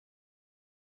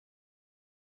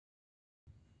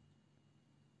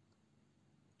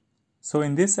So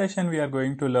in this session we are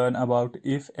going to learn about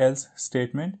if-else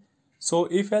statement. So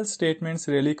if-else statements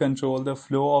really control the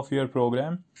flow of your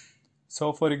program.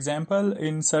 So for example,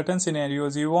 in certain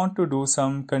scenarios you want to do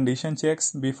some condition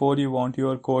checks before you want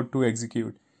your code to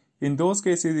execute. In those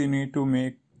cases you need to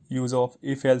make use of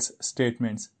if-else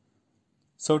statements.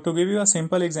 So to give you a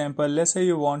simple example, let's say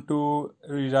you want to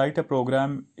rewrite a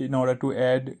program in order to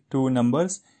add two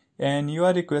numbers and you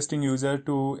are requesting user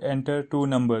to enter two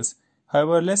numbers.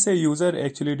 However, let's say user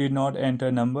actually did not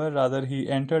enter number, rather he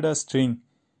entered a string.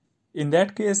 In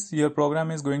that case, your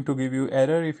program is going to give you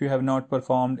error if you have not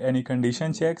performed any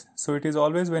condition checks. So it is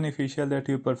always beneficial that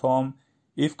you perform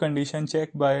if condition check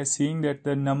by seeing that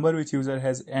the number which user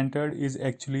has entered is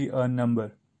actually a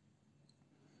number.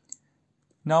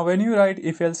 Now when you write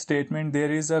if-else statement,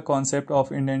 there is a concept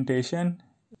of indentation.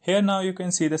 Here now you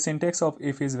can see the syntax of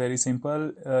if is very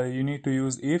simple. You need to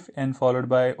use if and followed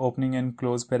by opening and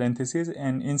close parentheses,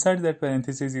 and inside that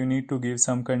parentheses you need to give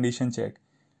some condition check.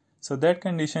 So that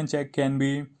condition check can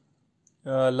be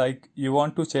like you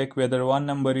want to check whether one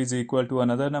number is equal to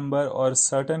another number, or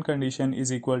certain condition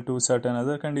is equal to certain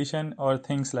other condition, or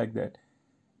things like that.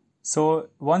 So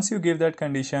once you give that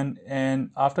condition,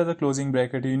 and after the closing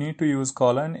bracket you need to use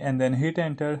colon and then hit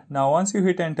enter. Now once you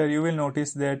hit enter, you will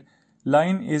notice that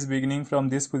line is beginning from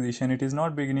this position. It is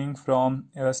not beginning from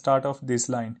start of this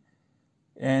line,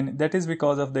 and that is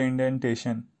because of the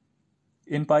indentation.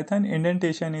 In Python,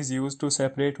 indentation is used to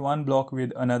separate one block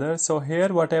with another. So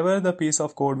here whatever the piece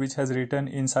of code which has written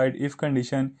inside if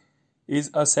condition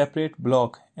is a separate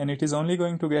block, and it is only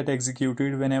going to get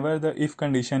executed whenever the if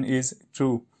condition is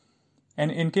true.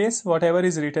 And in case whatever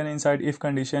is written inside if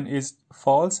condition is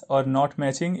false or not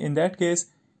matching, in that case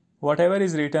whatever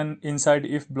is written inside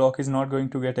if block is not going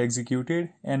to get executed,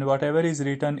 and whatever is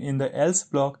written in the else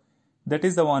block, that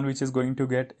is the one which is going to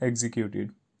get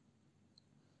executed.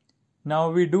 Now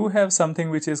we do have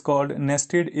something which is called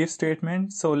nested if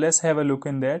statement. So let's have a look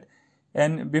in that.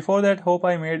 And before that, hope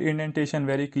I made indentation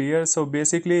very clear. So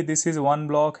basically this is one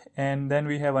block, and then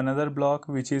we have another block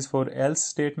which is for else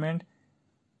statement.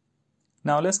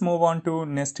 Now let's move on to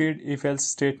nested if-else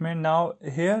statement. Now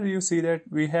here you see that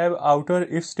we have outer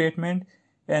if statement,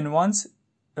 and once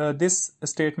this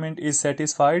statement is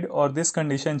satisfied, or this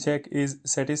condition check is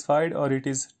satisfied, or it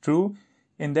is true,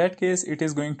 in that case it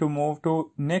is going to move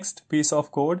to next piece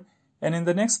of code, and in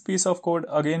the next piece of code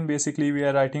again basically we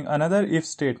are writing another if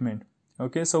statement.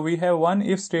 Okay, so we have one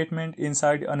if statement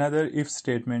inside another if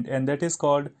statement, and that is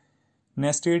called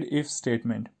nested if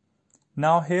statement.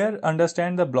 Now here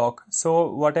understand the block. So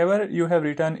whatever you have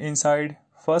written inside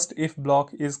first if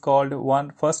block is called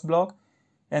first block,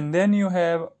 and then you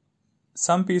have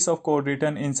some piece of code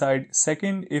written inside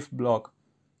second if block.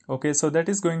 Okay, so that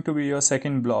is going to be your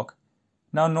second block.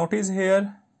 Now notice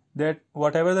here that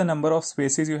whatever the number of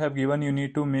spaces you have given, you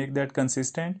need to make that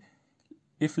consistent.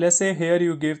 If let's say here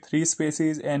you give 3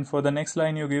 spaces and for the next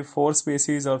line you give 4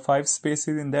 spaces or 5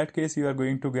 spaces, in that case you are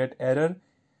going to get error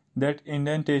that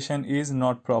indentation is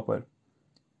not proper.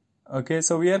 Okay,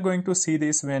 so we are going to see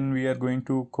this when we are going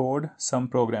to code some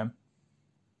program.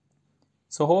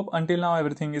 So hope until now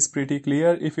everything is pretty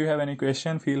clear. If you have any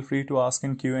question, feel free to ask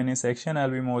in Q&A section.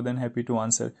 I'll be more than happy to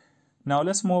answer. Now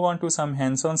let's move on to some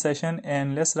hands-on session,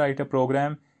 and let's write a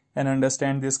program and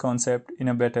understand this concept in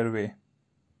a better way.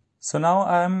 So now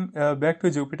I am back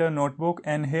to Jupyter Notebook,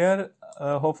 and here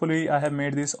hopefully I have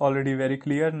made this already very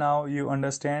clear. Now you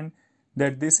understand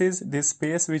that this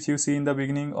space which you see in the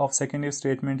beginning of second if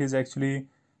statement is actually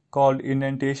called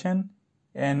indentation,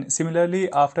 and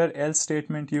similarly after else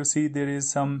statement you see there is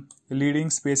some leading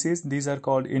spaces. These are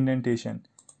called indentation.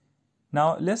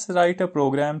 Now let's write a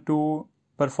program to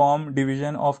perform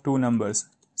division of two numbers.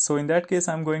 So in that case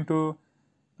I'm going to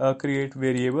create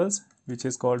variables which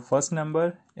is called first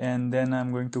number, and then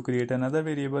I'm going to create another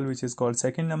variable which is called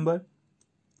second number,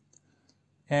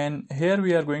 and here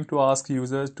we are going to ask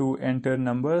users to enter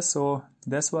numbers. So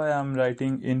that's why I'm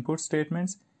writing input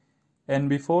statements, and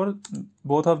before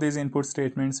both of these input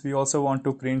statements we also want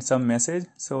to print some message.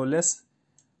 So let's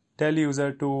tell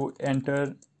user to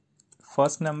enter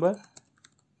first number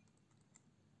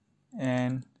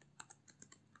and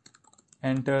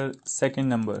enter second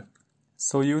number.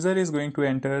 So user is going to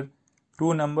enter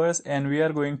two numbers, and we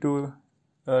are going to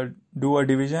do a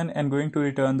division and going to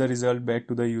return the result back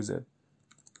to the user.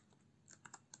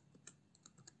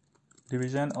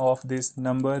 Division of this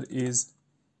number is,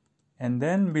 and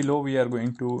then below we are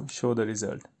going to show the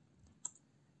result.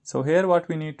 So here what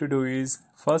we need to do is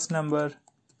first number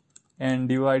and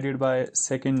divided by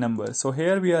second number. So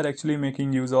here we are actually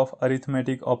making use of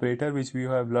arithmetic operator which we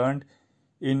have learned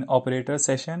in operator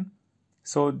session.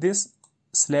 So this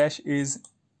slash is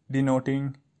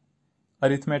denoting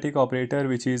arithmetic operator,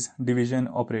 which is division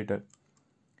operator.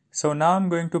 So now I'm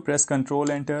going to press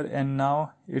Control Enter, and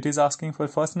now it is asking for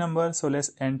first number. So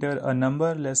let's enter a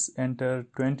number. Let's enter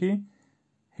 20.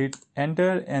 Hit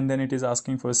enter, and then it is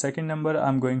asking for second number.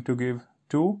 I'm going to give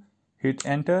 2. Hit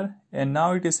enter, and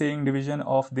now it is saying division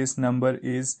of this number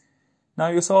is. Now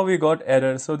you saw we got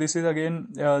error. So this is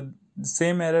again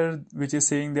same error which is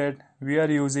saying that we are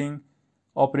using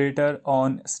operator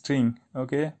on string.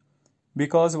 Okay,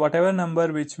 because whatever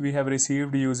number which we have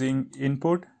received using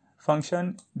input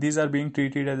function, these are being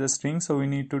treated as a string, so we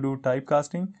need to do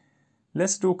typecasting.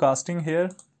 Let's do casting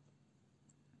here.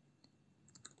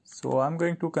 So I'm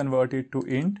going to convert it to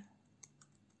int,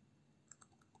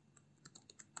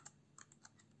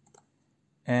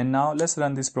 and now let's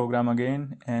run this program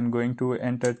again, and going to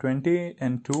enter 20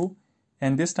 and 2,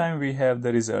 and this time we have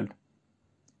the result.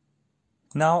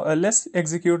 Now let's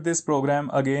execute this program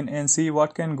again and see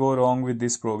what can go wrong with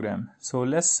this program. So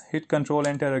let's hit Control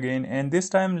Enter again, and this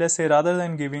time let's say rather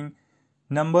than giving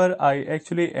number, I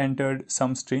actually entered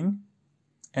some string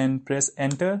and press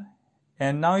enter,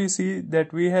 and now you see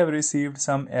that we have received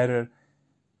some error.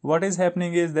 What is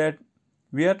happening is that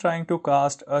we are trying to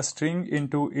cast a string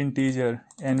into integer,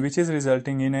 and which is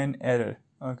resulting in an error.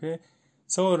 Okay,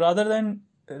 so rather than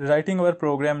writing our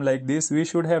program like this, we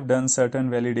should have done certain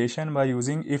validation by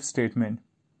using if statement.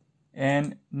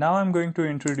 And now I'm going to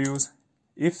introduce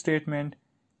if statement,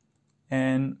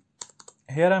 and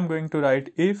here I'm going to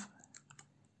write if,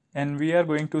 and we are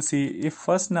going to see if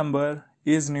first number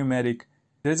is numeric.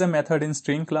 There is a method in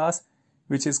string class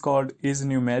which is called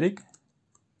isNumeric,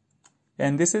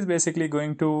 and this is basically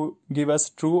going to give us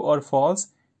true or false.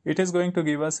 It is going to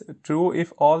give us true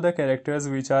if all the characters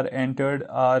which are entered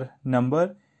are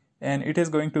number, and it is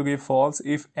going to give false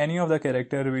if any of the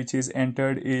character which is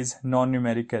entered is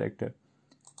non-numeric character.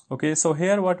 Okay, so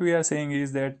here what we are saying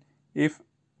is that if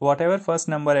whatever first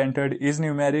number entered is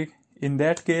numeric, in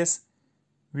that case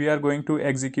we are going to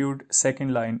execute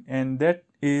second line, and that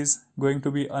is going to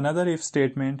be another if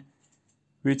statement,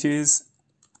 which is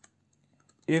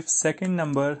if second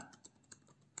number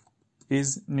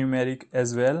is numeric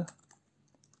as well,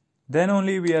 then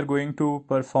only we are going to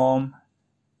perform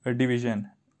a division.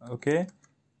 Okay,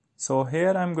 so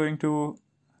here I'm going to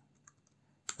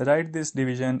write this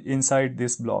division inside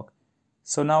this block.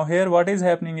 So now here what is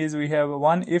happening is we have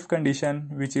one if condition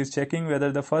which is checking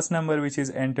whether the first number which is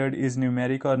entered is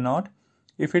numeric or not.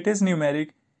 If it is numeric,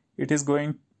 it is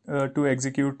going to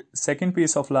execute second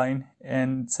piece of line,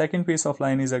 and second piece of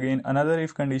line is again another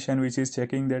if condition which is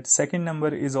checking that second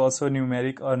number is also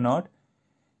numeric or not.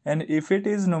 And if it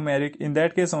is numeric, in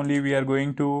that case only we are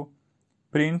going to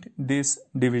print this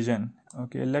division.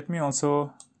 Okay, let me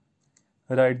also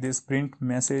write this print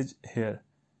message here.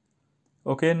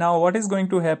 Okay, now what is going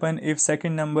to happen if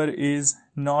second number is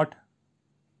not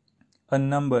a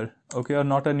number, okay, or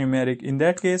not a numeric? In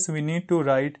that case we need to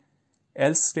write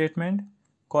else statement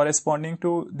corresponding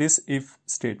to this if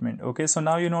statement. Okay, so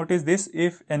now you notice this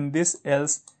if and this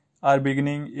else are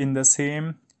beginning in the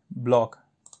same block.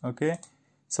 Okay,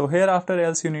 so here after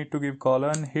else you need to give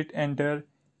colon, hit enter,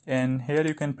 and here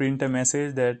you can print a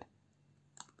message that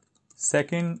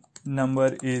second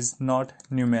number is not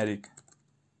numeric.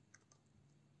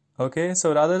 Okay,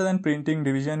 so rather than printing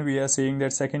division, we are saying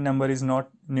that second number is not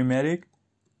numeric.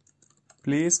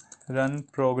 Please run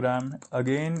program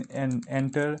again and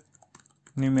enter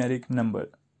numeric number,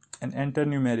 and enter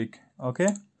numeric. Okay,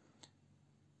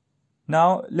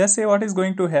 now let's say what is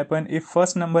going to happen if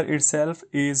first number itself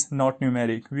is not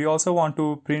numeric. We also want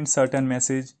to print certain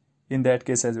message in that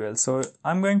case as well. So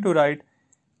I'm going to write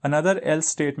another else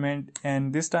statement,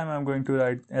 and this time I'm going to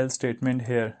write else statement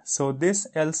here. So this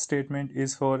else statement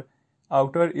is for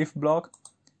outer if block.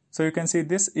 So you can see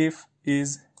this if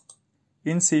is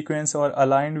in sequence or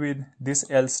aligned with this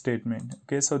else statement.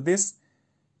 Okay, so this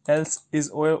else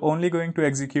is only going to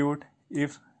execute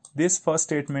if this first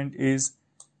statement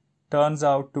turns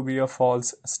out to be a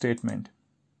false statement.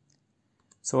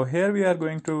 So here we are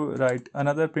going to write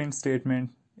another print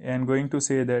statement and going to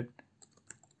say that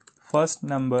first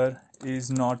number is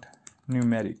not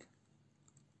numeric.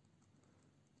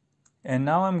 And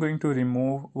now I'm going to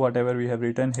remove whatever we have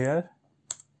written here.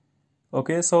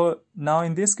 Okay, so now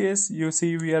in this case you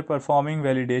see we are performing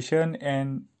validation,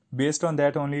 and based on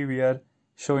that only we are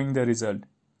showing the result.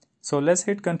 So let's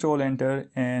hit Control Enter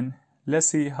and let's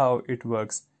see how it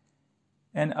works.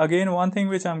 And again, one thing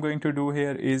which I'm going to do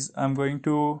here is I'm going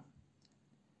to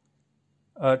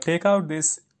take out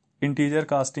this integer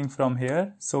casting from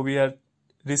here. So we are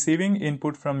receiving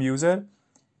input from user,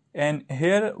 And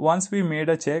here once we made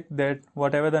a check that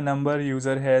whatever the number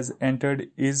user has entered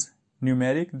is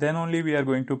numeric, then only we are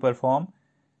going to perform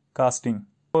casting.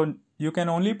 So you can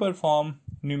only perform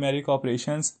numeric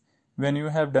operations when you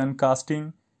have done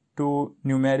casting to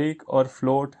numeric or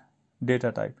float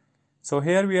data type. So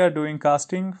here we are doing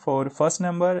casting for first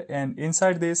number, and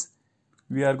inside this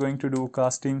we are going to do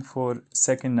casting for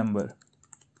second number.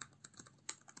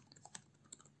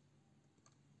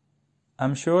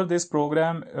 I'm sure this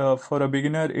program for a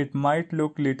beginner it might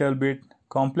look little bit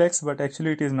complex, but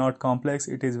actually it is not complex.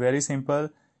 It is very simple.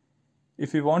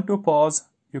 If you want to pause,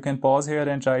 you can pause here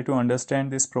and try to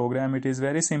understand this program. It is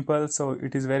very simple, so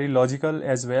it is very logical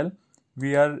as well.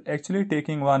 We are actually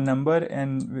taking one number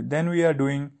and then we are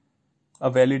doing a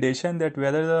validation that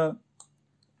whether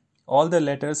all the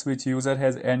letters which user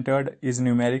has entered is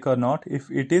numeric or not. If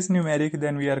it is numeric,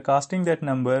 then we are casting that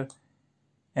number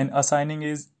and assigning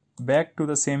is back to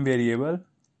the same variable.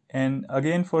 And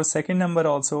again for second number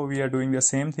also we are doing the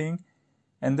same thing,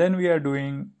 and then we are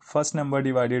doing first number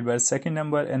divided by second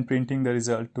number and printing the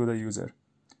result to the user.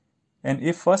 And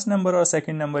if first number or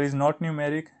second number is not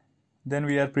numeric, then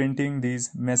we are printing these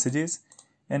messages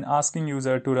and asking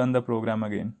user to run the program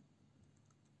again.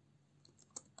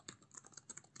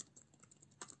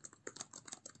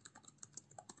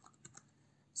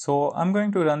 So I'm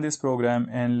going to run this program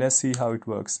and let's see how it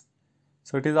works.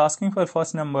 So it is asking for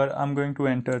first number. I'm going to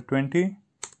enter 20.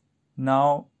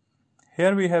 Now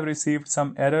here we have received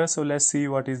some error, so let's see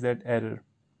what is that error.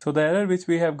 So the error which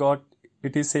we have got,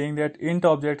 it is saying that int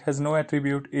object has no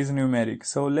attribute is numeric.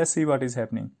 So let's see what is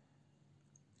happening.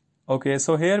 Okay,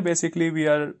 so here basically we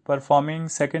are performing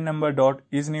second number dot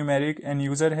is numeric and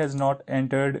user has not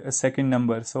entered a second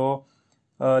number. So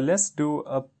let's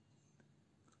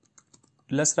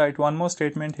write one more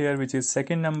statement here, which is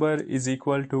second number is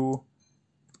equal to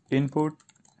input.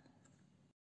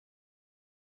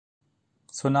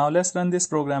 So now let's run this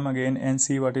program again and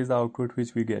see what is the output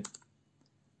which we get.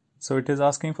 So it is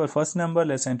asking for first number,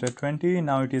 let's enter 20.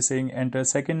 Now it is saying enter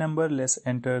second number, let's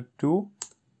enter 2.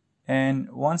 And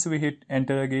once we hit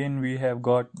enter again, we have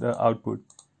got the output.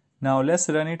 Now let's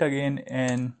run it again,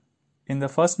 and in the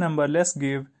first number let's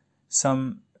give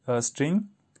some string.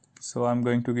 So I'm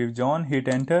going to give John, hit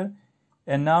enter,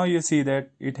 and now you see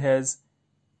that it has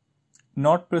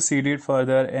not proceeded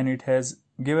further and it has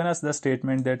given us the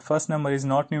statement that first number is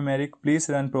not numeric, please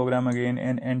run program again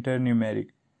and enter numeric.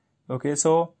 Okay,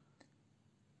 so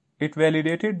it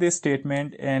validated this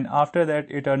statement, and after that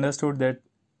it understood that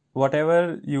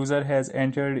whatever user has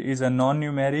entered is a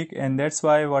non-numeric, and that's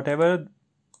why whatever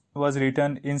was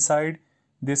written inside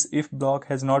this if block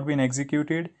has not been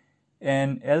executed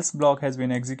and else block has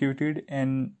been executed,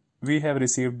 and we have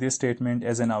received this statement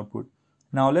as an output.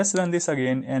 Now let's run this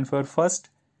again, and for first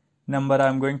number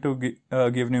I'm going to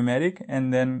give numeric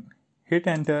and then hit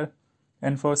enter,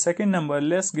 and for second number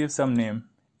let's give some name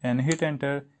and hit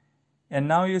enter. And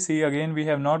now you see again we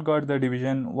have not got the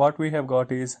division. What we have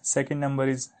got is second number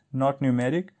is not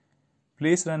numeric,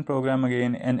 please run program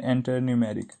again and enter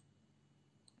numeric.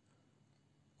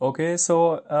 Okay,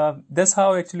 so that's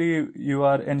how actually you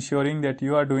are ensuring that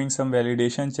you are doing some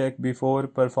validation check before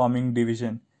performing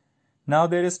division. Now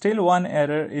there is still one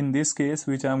error in this case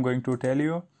which I am going to tell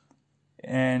you,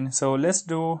 and so let's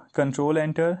do control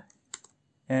enter,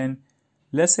 and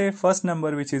let's say first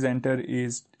number which is entered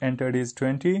is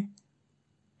 20,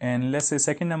 and let's say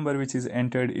second number which is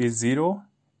entered is 0,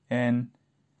 and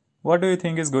what do you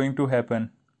think is going to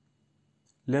happen?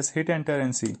 Let's hit enter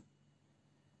and see.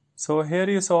 So here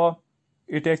you saw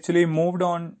it actually moved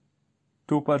on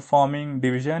to performing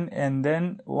division, and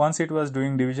then once it was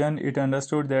doing division it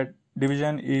understood that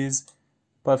division is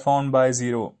performed by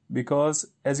 0, because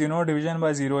as you know division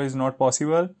by 0 is not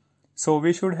possible. So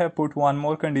we should have put one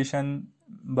more condition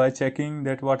by checking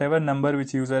that whatever number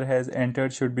which user has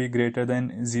entered should be greater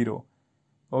than 0.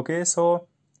 Okay, so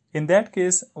in that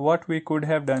case what we could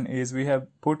have done is we have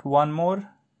put one more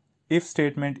if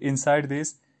statement inside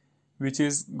this, which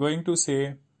is going to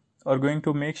say or going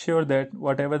to make sure that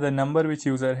whatever the number which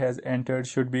user has entered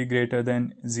should be greater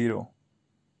than 0.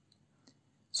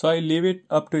 So I leave it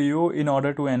up to you in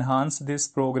order to enhance this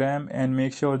program and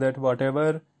make sure that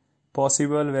whatever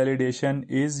possible validation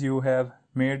is, you have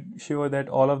made sure that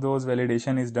all of those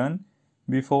validation is done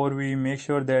before we make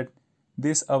sure that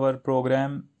this our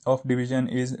program of division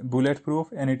is bulletproof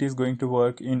and it is going to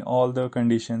work in all the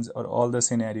conditions or all the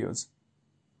scenarios.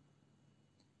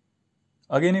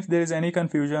 Again, if there is any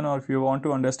confusion or if you want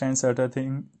to understand certain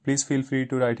thing, please feel free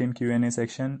to write in Q&A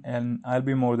section and I'll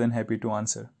be more than happy to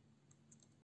answer.